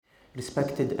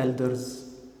respected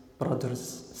elders,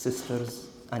 brothers, sisters,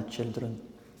 and children.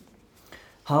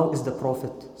 How is the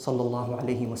Prophet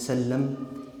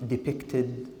ﷺ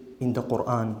depicted in the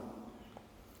Quran?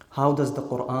 How does the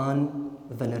Quran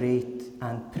venerate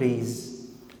and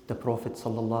praise the Prophet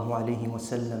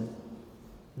ﷺ?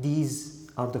 These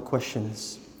are the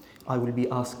questions I will be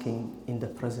asking in the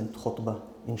present khutbah,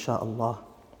 insha'Allah.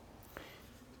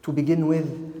 To begin with,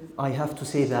 I have to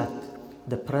say that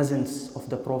the presence of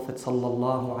the Prophet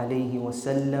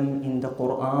ﷺ in the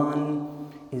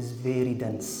Quran is very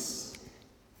dense.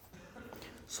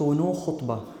 So no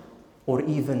khutbah or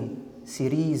even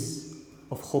series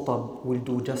of khutab will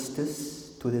do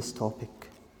justice to this topic.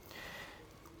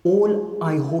 All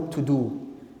I hope to do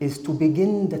is to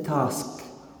begin the task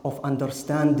of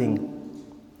understanding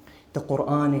the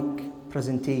Quranic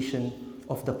presentation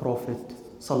of the Prophet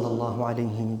sallallahu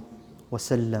alayhi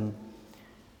wasallam.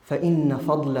 فإن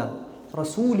فضل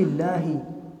رسول الله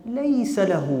ليس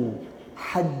له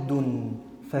حد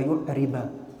فيعرب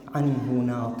عنه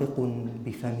ناطق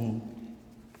بفمه.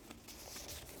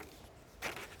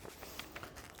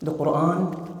 The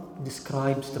Quran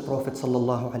describes the Prophet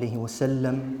sallallahu alayhi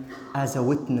wasallam as a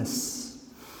witness,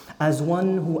 as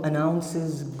one who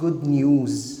announces good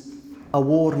news, a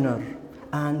warner,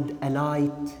 and a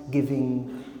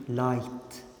light-giving lamp.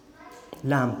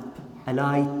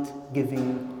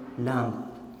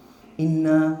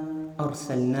 إنا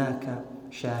أرسلناك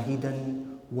شاهدا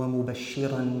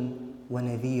ومبشرا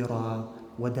ونذيرا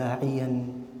وداعيا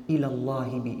إلى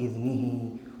الله بإذنه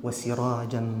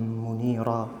وسراجا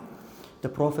منيرا. The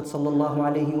Prophet sallallahu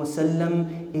alayhi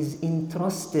wasallam is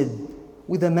entrusted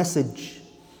with a message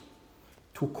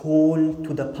to call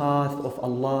to the path of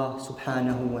Allah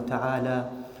subhanahu wa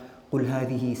ta'ala. قل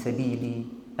هذه سبيلي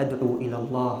أدعو إلى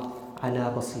الله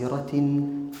على بصيرة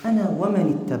أنا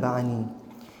ومن اتبعني.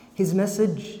 His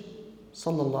message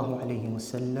sallallahu alayhi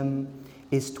wasallam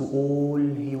is to all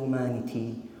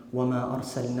humanity. وما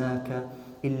أرسلناك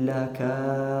إلا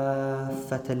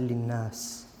كافة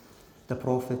للناس. The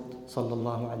Prophet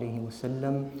sallallahu alayhi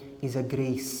wasallam is a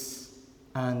grace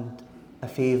and a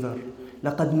favor.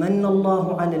 لقد من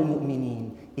الله على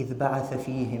المؤمنين إذ بعث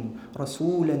فيهم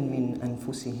رسولا من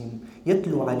أنفسهم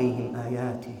يتلو عليهم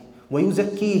آياته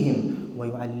ويزكيهم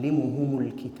ويعلمهم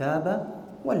الكتاب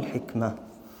والحكمة.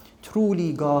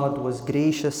 Truly God was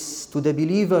gracious to the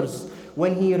believers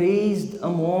when He raised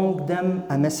among them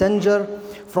a messenger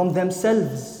from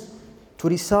themselves to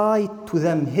recite to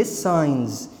them His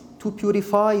signs, to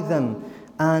purify them,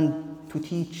 and to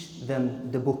teach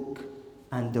them the book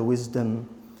and the wisdom.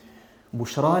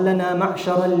 بشرى لنا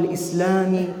معشر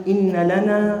الإسلام إن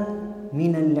لنا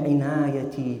من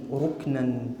العناية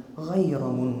ركنا غير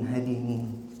منهدم.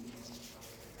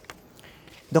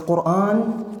 The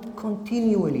Quran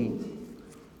continually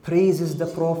praises the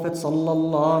Prophet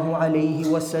sallallahu alayhi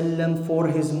wasallam for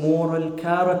his moral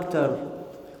character.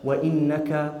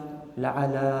 وَإِنَّكَ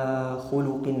لَعَلَى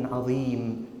خُلُقٍ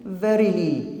عَظِيمٍ.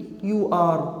 Verily, you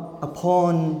are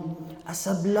upon a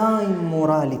sublime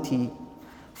morality.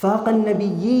 فاق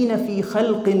النبيين في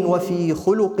خلق وفي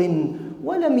خلق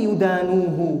ولم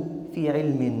يدانوه في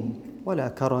علم ولا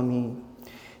كرم.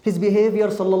 His behavior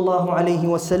sallallahu alayhi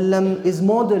wasallam is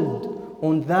modeled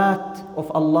on that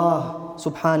of Allah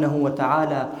subhanahu wa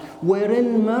ta'ala,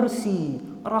 wherein mercy,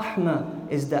 rahmah,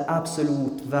 is the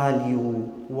absolute value.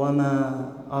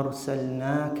 وَمَا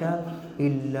أَرْسَلْنَاكَ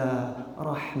إِلَّا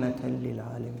رَحْمَةً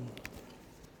لِلْعَالَمِينَ.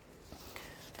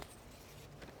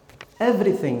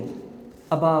 Everything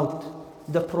about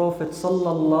the Prophet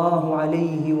sallallahu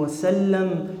alayhi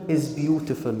wasallam is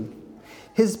beautiful.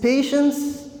 His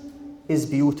patience is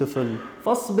beautiful.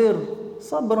 فَاصْبِرْ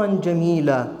صَبْرًا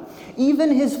جَمِيلًا.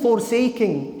 Even his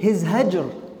forsaking, his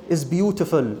hajr is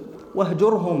beautiful.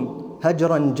 وَهْجُرْهُمْ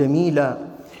هَجْرًا جَمِيلًا.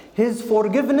 His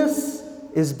forgiveness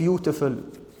is beautiful.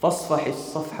 فَاصْفَحِ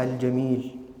الصَّفْحَ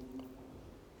الْجَمِيلِ.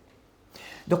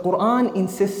 The Quran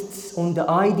insists on the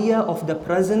idea of the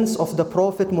presence of the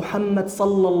Prophet Muhammad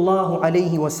sallallahu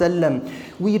alayhi wasallam.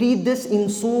 We read this in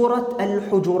Surah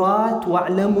Al-Hujurat,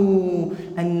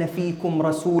 وَاعْلَمُوا أَنَّ فِيكُمْ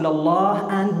رَسُولَ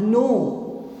اللَّهِ, and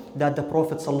know that the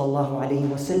Prophet sallallahu alayhi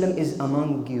wasallam is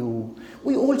among you.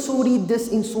 We also read this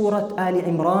in Surah Ali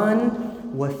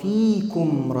Imran,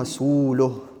 وَفِيكُمْ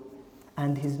رَسُولُهُ,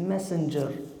 and his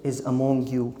messenger is among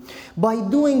you. By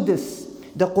doing this,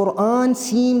 the Quran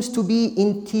seems to be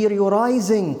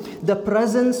interiorizing the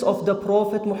presence of the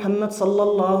Prophet Muhammad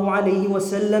sallallahu alayhi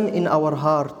wasallam in our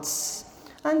hearts.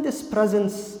 And this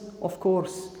presence, of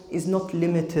course, is not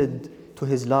limited to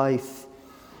his life.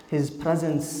 His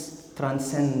presence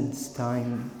transcends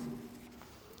time.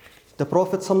 The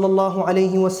Prophet sallallahu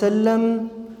alayhi wasallam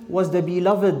was the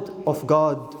beloved of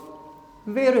God.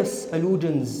 Various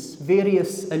allusions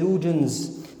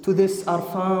to this are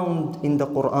found in the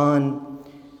Quran.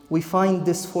 We find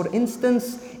this, for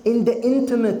instance, in the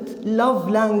intimate love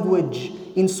language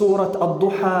in Surah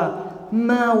Ad-Duha,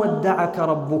 مَا وَدَّعَكَ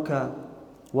رَبُّكَ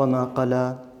وَمَا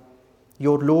قَلَى.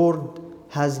 Your Lord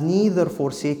has neither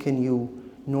forsaken you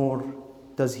nor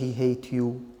does He hate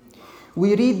you.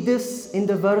 We read this in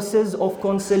the verses of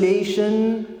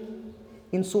consolation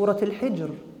in Surah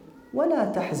Al-Hijr.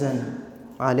 وَلَا تَحْزَنْ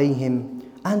عَلَيْهِمْ.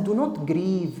 And do not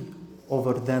grieve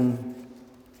over them.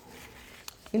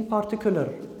 In particular,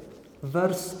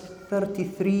 verse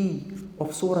 33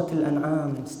 of Surah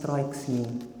Al-An'am strikes me.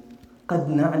 قَدْ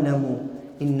نَعْلَمُ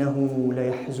إِنَّهُ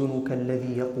لَيَحْزُنُكَ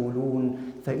الَّذِي يَقُولُونَ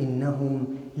فَإِنَّهُمْ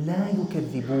لَا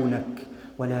يُكَذِّبُونَكَ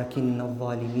وَلَكِنَّ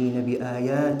الظَّالِمِينَ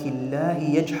بِآيَاتِ اللَّهِ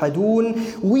يَجْحَدُونَ.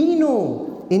 We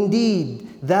know indeed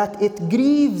that it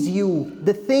grieves you,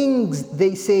 the things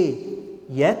they say,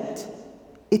 yet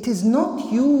it is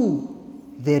not you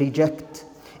they reject.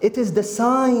 It is the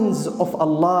signs of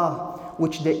Allah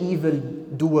which the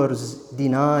evildoers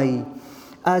deny.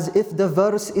 As if the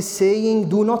verse is saying,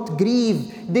 do not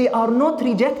grieve. They are not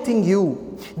rejecting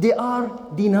you. They are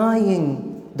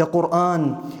denying the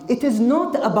Quran. It is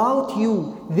not about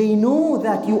you. They know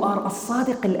that you are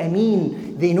as-sadiq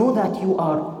al-amin. They know that you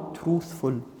are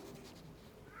truthful.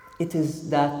 It is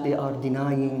that they are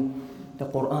denying the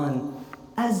Quran.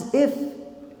 As if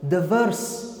the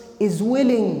verse is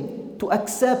willing to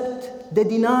accept the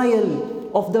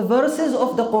denial of the verses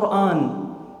of the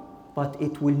Quran, but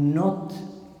it will not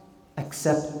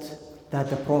accept that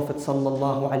the Prophet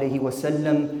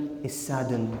ﷺ is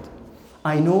saddened.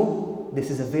 I know this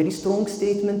is a very strong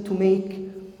statement to make,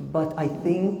 but I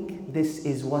think this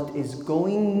is what is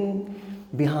going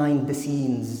behind the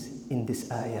scenes in this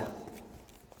ayah.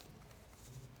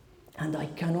 And I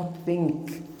cannot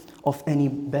think of any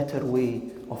better way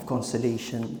of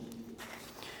consolation.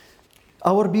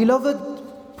 Our beloved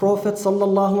Prophet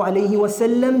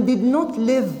ﷺ did not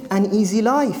live an easy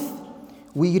life.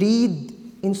 We read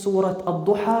in Surah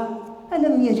Ad-Duha,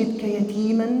 أَلَمْ يَجِدْكَ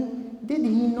يَتِيمًا. Did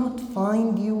He not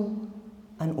find you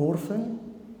an orphan?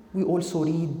 We also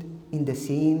read in the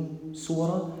same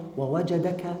surah,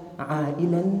 وَوَجَدَكَ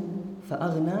عَائِلًا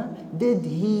فَأَغْنَى. Did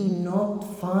He not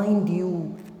find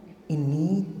you in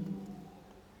need?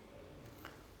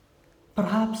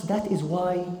 Perhaps that is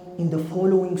why in the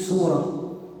following surah,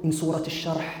 in Surah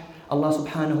Al-Sharh, Allah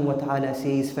subhanahu wa ta'ala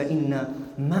says, فَإِنَّ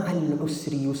مَعَ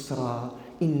الْعُسْرِ يُسْرًا.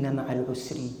 إِنَّ مَعَ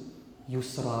الْعُسْرِ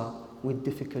يُسْرًا. With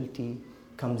difficulty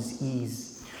comes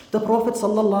ease. The Prophet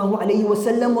sallallahu alayhi wa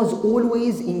sallam was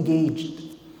always engaged.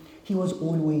 He was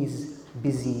always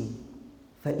busy.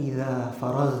 فَإِذَا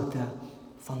فَرَغْتَ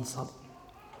فَانْصَبْ.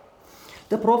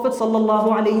 The Prophet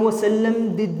sallallahu alayhi wa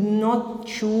sallam did not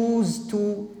choose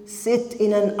to sit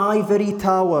in an ivory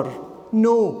tower.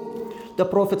 No. The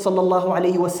Prophet sallallahu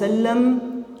alayhi wa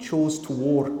sallam chose to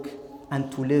work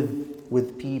and to live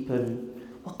with people.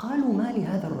 وقالوا ما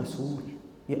لهذا الرسول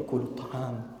يأكل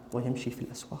الطعام ويمشي في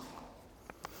الأسواق.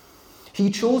 He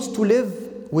chose to live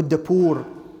with the poor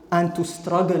and to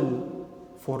struggle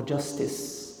for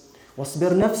justice.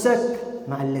 واصبر نفسك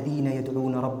مع الذين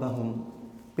يدعون ربهم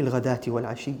بالغداة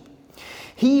والعشي.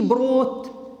 He brought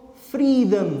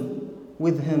freedom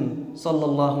with him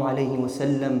sallallahu alayhi wa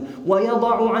sallam.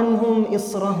 وَيَضَعُ عَنْهُمْ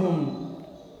إِصْرَهُمْ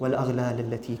وَالْأَغْلَالَ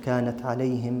الَّتِي كَانَتْ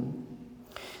عَلَيْهِمْ.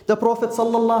 The Prophet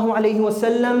sallallahu alayhi wa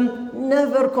sallam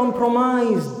never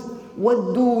compromised.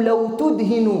 وَدُّوا لَوْ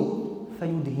تُدْهِنُوا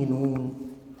فَيُدْهِنُونَ.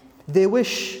 They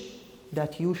wish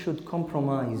that you should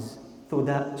compromise so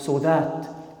that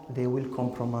they will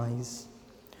compromise.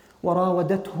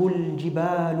 وَرَاوَدَتْهُ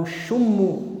الْجِبَالُ الشُّمُّ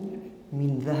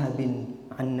مِنْ ذَهَبٍ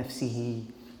عَنْ نَفْسِهِ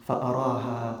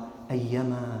فَأَرَاهَا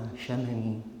أَيَّمَا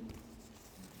شَمَمٍ.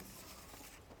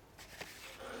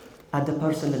 At the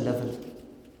personal level,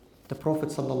 the Prophet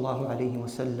sallallahu alayhi wa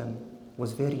sallam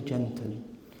was very gentle.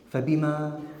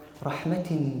 فَبِمَا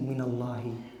رَحْمَةٍ مِّنَ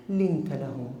اللَّهِ لِنْتَ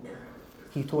لَهُمْ.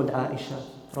 He told Aisha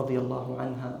رضي الله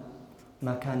عنها,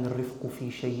 مَا كَانَ الرِّفْقُ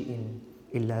فِي شَيْءٍ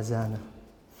إِلَّا زَانَهُ.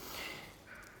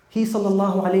 He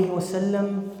sallallahu alayhi wa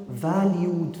sallam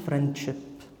valued friendship.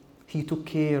 He took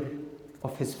care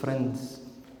of his friends.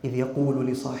 إِذْ يَقُولُ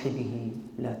لِصَاحِبِهِ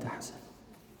لَا تَحْزَنْ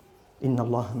إِنَّ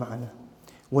اللَّهَ مَعَنَا.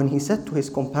 When he said to his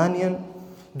companion,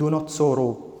 do not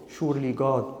sorrow, surely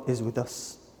God is with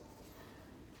us.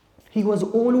 He was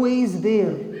always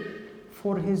there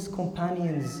for his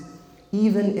companions,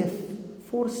 even if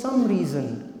for some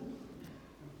reason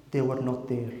they were not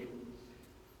there.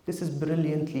 This is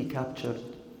brilliantly captured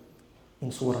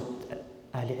in Surah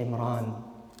Al Imran.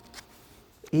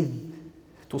 إِذْ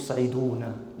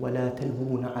تصعدون ولا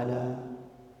تلوون على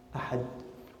أحد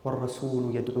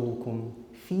والرسول يدعوكم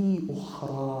في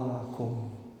أخراكم.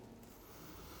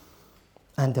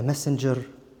 And the messenger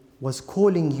was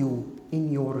calling you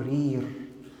in your rear.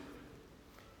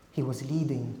 He was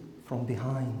leading from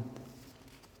behind,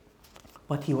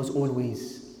 but he was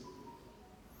always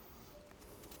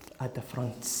at the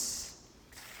fronts.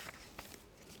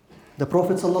 The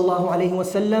Prophet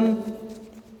ﷺ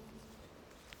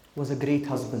was a great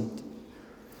husband.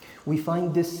 We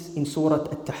find this in Surah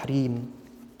At-Tahrim.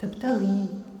 تبتغي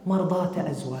مرضات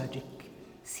أزواجك,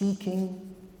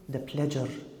 seeking the pleasure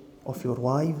of your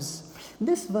wives.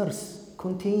 This verse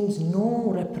contains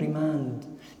no reprimand.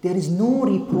 There is no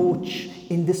reproach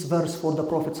in this verse for the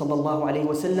Prophet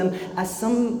ﷺ, as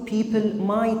some people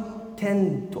might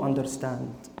tend to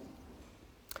understand.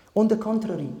 On the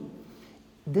contrary,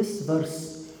 this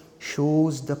verse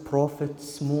shows the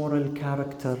Prophet's moral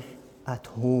character at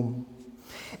home.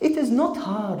 It is not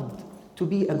hard to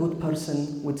be a good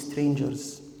person with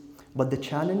strangers, but the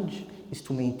challenge is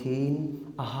to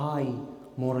maintain a high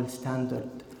moral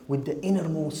standard with the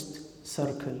innermost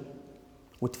circle,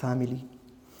 with family.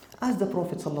 As the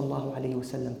Prophet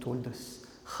ﷺ told us,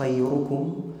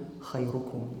 خيركم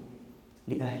خيركم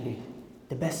لأهله.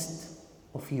 The best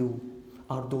of you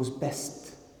are those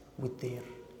best with their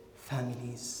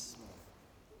families.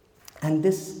 And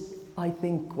this, I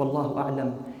think, Wallahu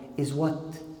A'lam, is what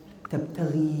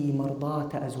تبتغي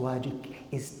مرضات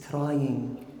أزواجك is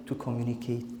trying to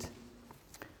communicate.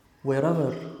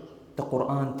 Wherever the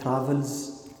Quran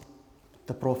travels,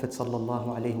 the Prophet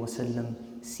ﷺ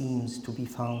seems to be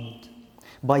found.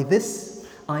 By this,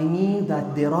 I mean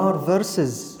that there are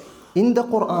verses in the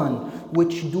Quran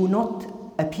which do not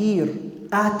appear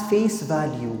at face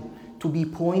value to be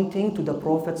pointing to the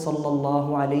Prophet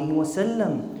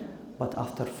ﷺ, but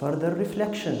after further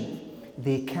reflection,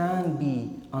 they can be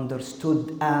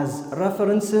understood as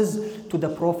references to the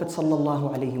Prophet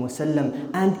ﷺ.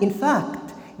 And in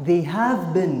fact, they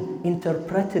have been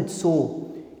interpreted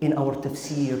so in our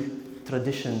tafsir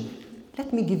tradition.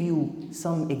 Let me give you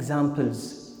some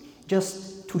examples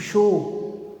just to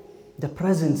show the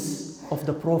presence of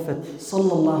the Prophet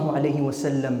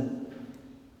ﷺ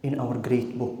in our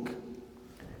great book.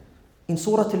 In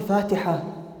Surah Al-Fatiha,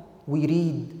 we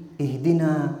read,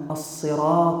 اهدنا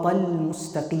الصراط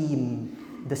المستقيم,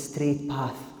 the straight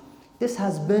path. This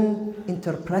has been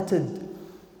interpreted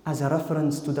as a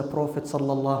reference to the Prophet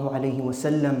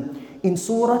ﷺ. In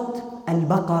Surah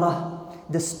Al-Baqarah,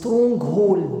 the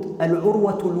stronghold,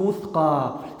 العروة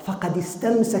الوثقى, فقد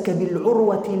استمسك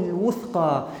بالعروة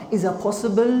الوثقى, is a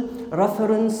possible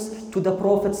reference to the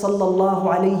Prophet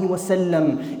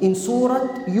ﷺ. In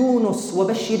Surah Yunus,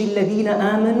 وبشر الذين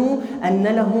آمنوا أن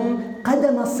لهم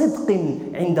قدم صدق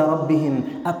عند ربهم,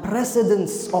 a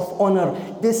precedence of honor.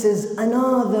 This is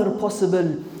another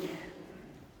possible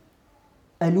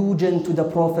allusion to the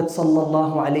Prophet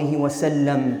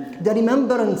ﷺ. The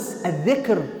remembrance,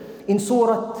 الذكر, in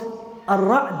Surah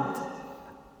Ar-Ra'd,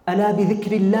 ألا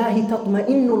بذكر الله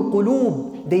تطمئن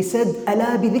القلوب. They said,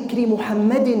 ألا بذكر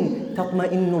محمد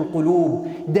تطمئن القلوب.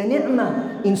 The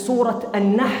ni'mah in Surah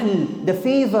An-Nahl, the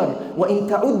favor, وإن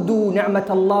تعدوا نعمة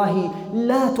الله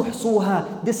لا تحصوها.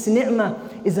 This ni'mah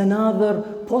is another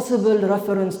possible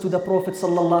reference to the Prophet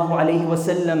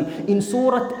ﷺ. In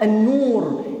Surah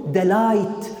An-Nur, the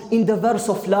light, in the verse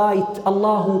of light,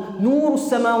 Allahu نور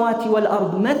السماوات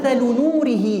والأرض مثل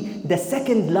نوره, the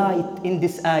second light in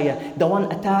this ayah, the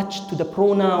one attached to the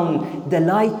pronoun, the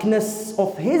likeness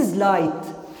of his light.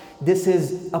 This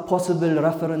is a possible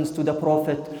reference to the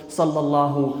Prophet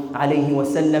sallallahu alayhi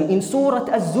wasallam. In Surah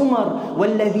Az-Zumar,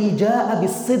 وَالَّذِي جَاءَ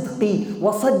بِالصِّدْقِ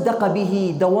وَصَدَّقَ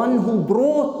بِهِ, the one who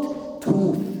brought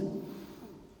truth.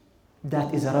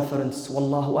 That is a reference,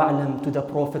 wallahu a'lam, to the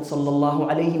Prophet sallallahu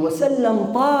alayhi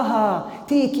wasallam. Taha,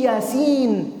 take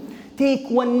Yasin, take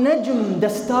وَالنَّجْمِ, the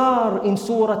star in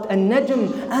Surah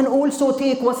An-Najm, and also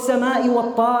take وَالسَّمَاءِ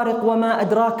وَالطَّارِقِ وَمَا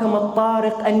أَدْرَاكَ مَا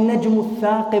الطَّارِقِ النَّجْمُ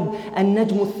الثَّاقِبِ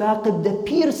النَّجْمُ الثَّاقِبِ, the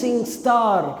piercing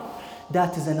star.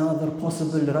 That is another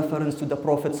possible reference to the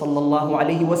Prophet sallallahu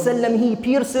alayhi wasallam. He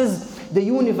pierces the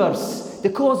universe, the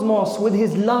cosmos, with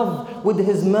his love, with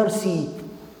his mercy,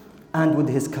 and with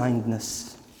his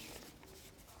kindness.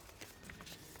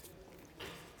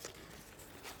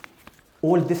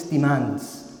 All this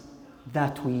demands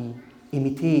that we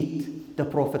imitate the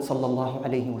Prophet sallallahu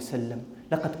alayhi wasallam.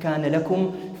 لقد كان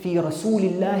لكم في رسول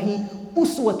الله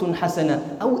أسوة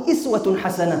حسنة أو إسوة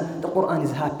حسنة. The Quran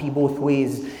is happy both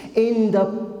ways. In the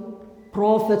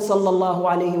Prophet sallallahu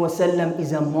alayhi wasallam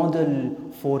is a model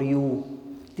for you.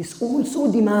 This also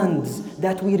demands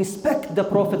that we respect the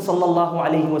Prophet sallallahu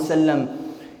alayhi wasallam.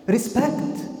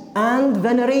 Respect and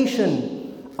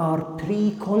veneration are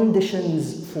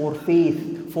preconditions for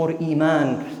faith, for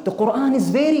Iman. The Quran is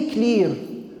very clear.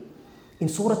 In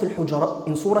Surah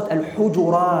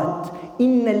Al-Hujurat,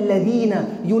 إن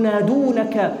الذين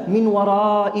ينادونك من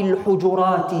وراء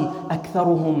الحجرات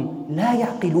أكثرهم لا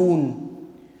يعقلون.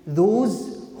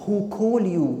 Those who call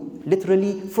you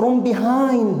literally from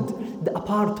behind the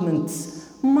apartments,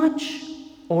 much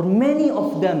or many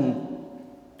of them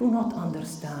do not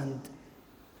understand.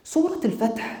 Surah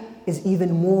Al-Fath is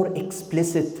even more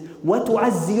explicit.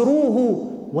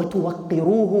 وَتُعَزِّرُوهُ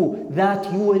وَتُوَقِّرُوهُ,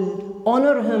 that you will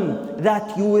honor him,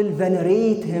 that you will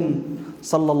venerate him,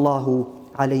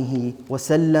 sallallahu alayhi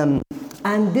wasallam.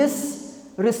 And this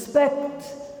respect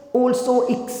also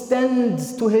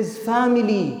extends to his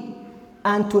family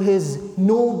and to his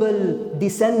noble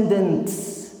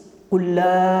descendants. قُلْ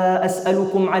لَا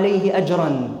أَسْأَلُكُمْ عَلَيْهِ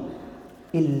أَجْرًا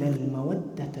إِلَّا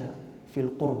الْمَوَدَّةَ فِي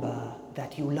الْقُرْبَى,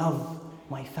 that you love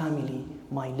my family,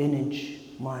 my lineage,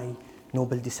 my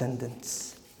noble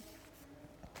descendants.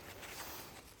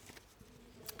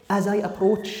 As I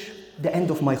approach the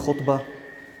end of my khutbah,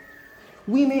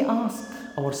 we may ask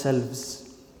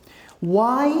ourselves,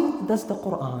 why does the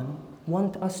Quran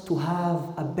want us to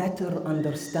have a better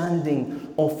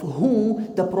understanding of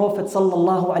who the Prophet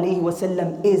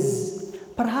ﷺ is?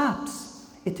 Perhaps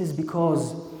it is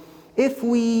because if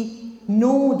we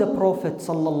know the Prophet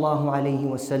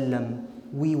ﷺ,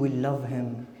 we will love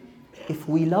him. If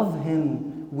we love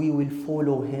him, we will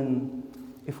follow him.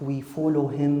 If we follow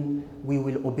him, we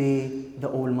will obey the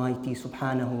Almighty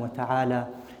subhanahu wa ta'ala.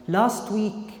 Last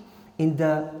week in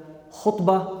the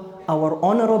khutbah, our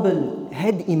honorable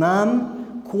head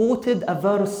imam quoted a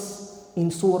verse in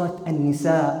Surah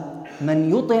An-Nisa,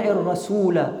 من يطع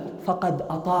الرسول فقد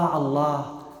أطاع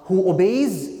الله. Who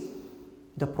obeys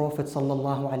the Prophet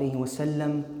sallallahu alaihi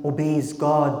wasallam obeys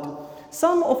God.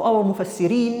 Some of our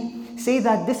mufassirin say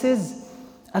that this is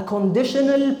a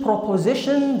conditional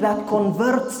proposition that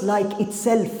converts like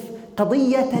itself,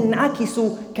 قضية تنعكس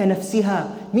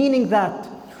كنفسها, meaning that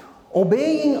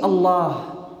obeying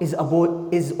Allah is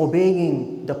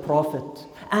obeying the Prophet,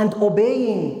 and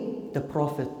obeying the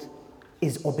Prophet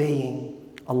is obeying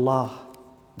Allah,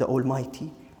 the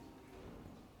Almighty.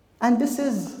 And this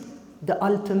is the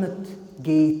ultimate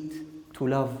gate to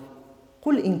love.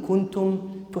 قُلْ إِن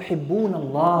كُنتُمْ تُحِبُّونَ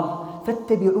اللَّهَ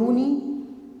فَاتَّبِعُونِي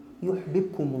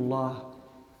يُحْبِبْكُمُ اللَّهُ.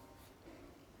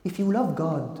 If you love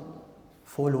God,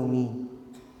 follow me,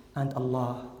 and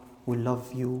Allah will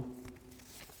love you.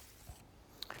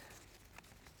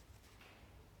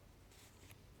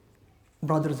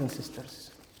 Brothers and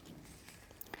sisters,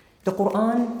 the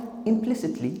Quran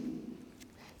implicitly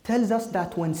tells us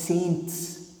that when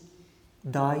saints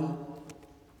die,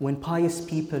 when pious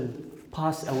people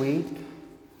pass away,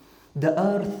 the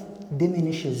earth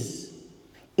diminishes,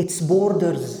 its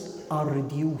borders are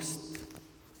reduced.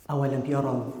 أَوَلَمْ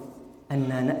يَرَوْا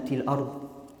أَنَّا نَأْتِي الْأَرْضِ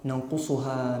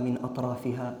نَنْقُصُهَا مِنْ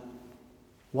أَطْرَافِهَا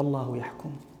وَاللَّهُ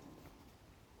يَحْكُمُ.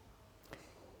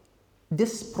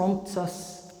 This prompts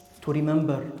us to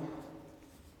remember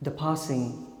the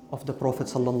passing of the Prophet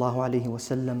sallallahu alaihi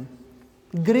wasallam.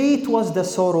 Great was the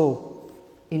sorrow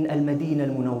in Al-Madinah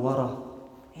Al-Munawwarah,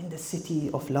 in the city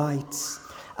of lights,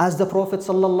 as the Prophet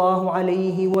sallallahu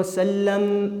alaihi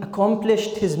wasallam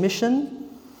accomplished his mission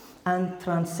and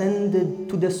transcended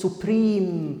to the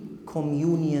supreme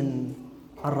communion,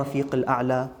 Ar-Rafiq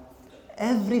Al-A'la.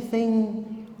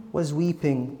 Everything was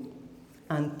weeping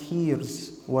and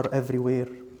tears were everywhere.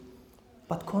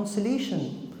 But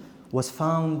consolation was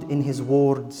found in his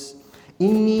words,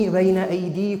 إِنِّي بَيْنَ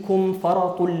أَيْدِيكُمْ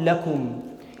فَرَطٌ لَكُمْ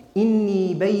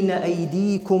إِنِّي بَيْنَ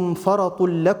أَيْدِيكُمْ فَرَطٌ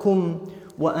لَكُمْ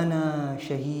وَأَنَا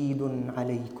شَهِيدٌ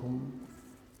عَلَيْكُمْ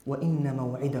وَإِنَّ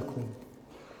مَوْعِدَكُمْ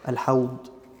الْحَوْض.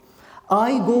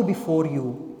 I go before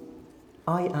you.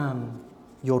 I am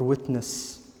your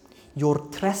witness. Your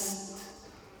trust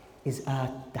is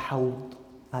at the hawd,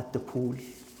 at the pool.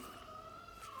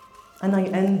 And I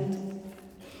end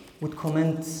with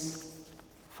comments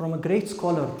from a great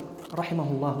scholar,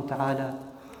 rahimahullah ta'ala,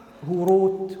 who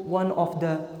wrote one of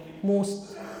the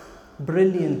most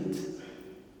brilliant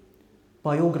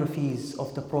biographies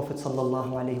of the Prophet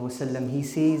sallallahu alaihi wasallam. He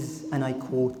says, and I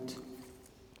quote,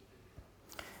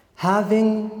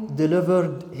 having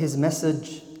delivered his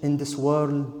message in this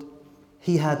world,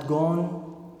 he had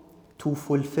gone to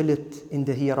fulfill it in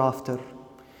the hereafter,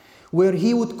 where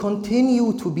he would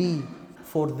continue to be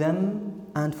for them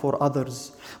and for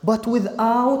others, but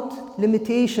without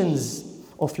limitations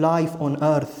of life on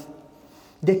earth.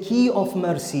 The key of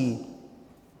mercy,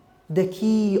 the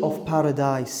key of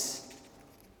paradise,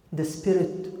 the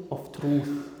spirit of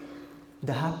truth,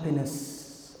 the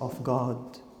happiness of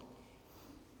God.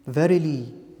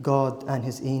 Verily, God and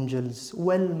His angels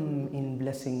whelm in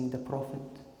blessing the Prophet.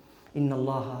 Inna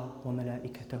Allaha wa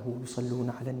malaikatahu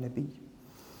yusalluna ala nabi.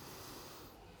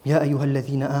 Ya ayyuha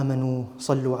alladhina amanu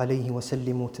sallu alayhi wa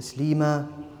sallimu taslima.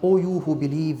 O you who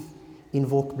believe,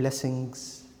 invoke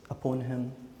blessings upon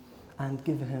him and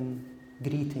give him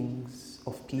greetings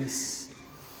of peace.